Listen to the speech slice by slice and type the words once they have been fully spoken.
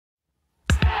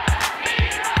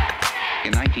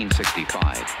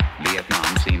1965,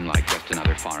 Vietnam seemed like just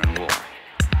another foreign war.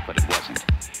 But it wasn't.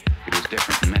 It was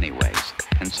different in many ways,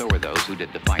 and so were those who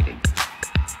did the fighting.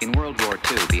 In World War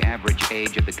II, the average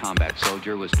age of the combat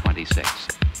soldier was 26.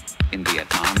 In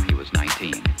Vietnam, he was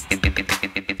 19. In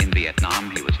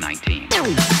Vietnam, he was 19.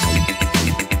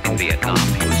 In Vietnam,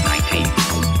 he was 19.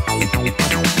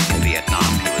 In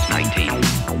Vietnam, he was 19.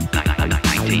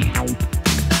 19.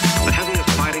 The heaviest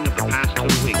fighting of the past 2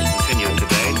 weeks continued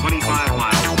today, 25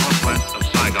 miles northwest of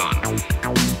Saigon.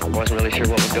 I wasn't really sure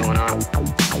what was going on.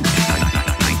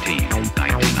 19.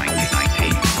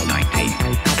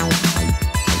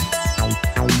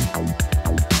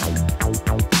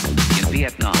 In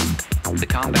Vietnam, the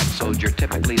combat soldier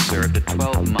typically served a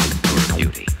 12-month tour of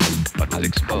duty, but was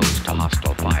exposed to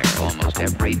hostile fire almost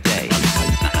every day.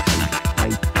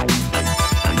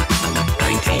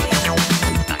 19.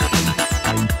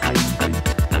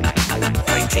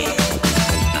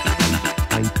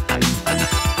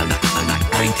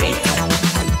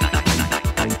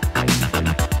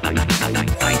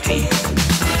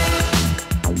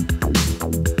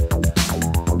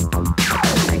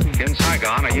 In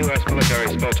Saigon, a U.S. military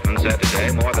spokesman said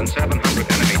today more than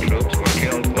 700 enemy troops were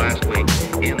killed last week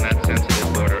in that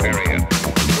sensitive border area.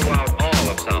 Throughout all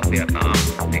of South Vietnam,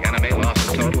 the enemy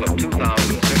lost a total of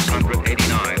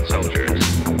 2,689 soldiers.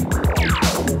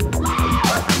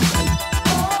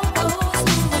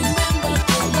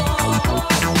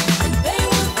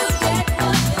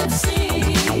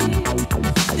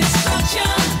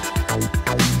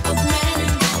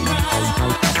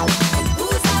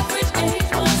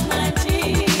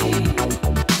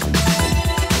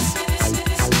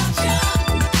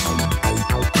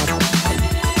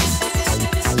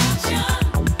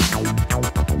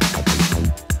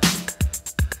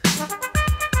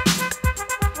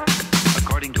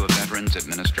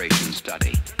 Administration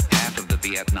study, half of the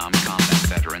Vietnam combat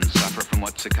veterans suffer from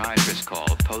what psychiatrists call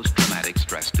post-traumatic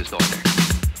stress disorder.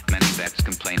 Many vets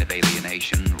complain of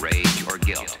alienation, rage, or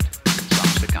guilt. Some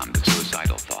succumb to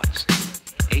suicidal thoughts.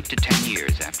 8 to 10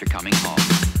 years after coming home,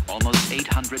 almost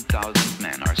 800,000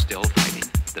 men are still fighting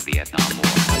the Vietnam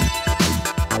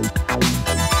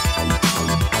War.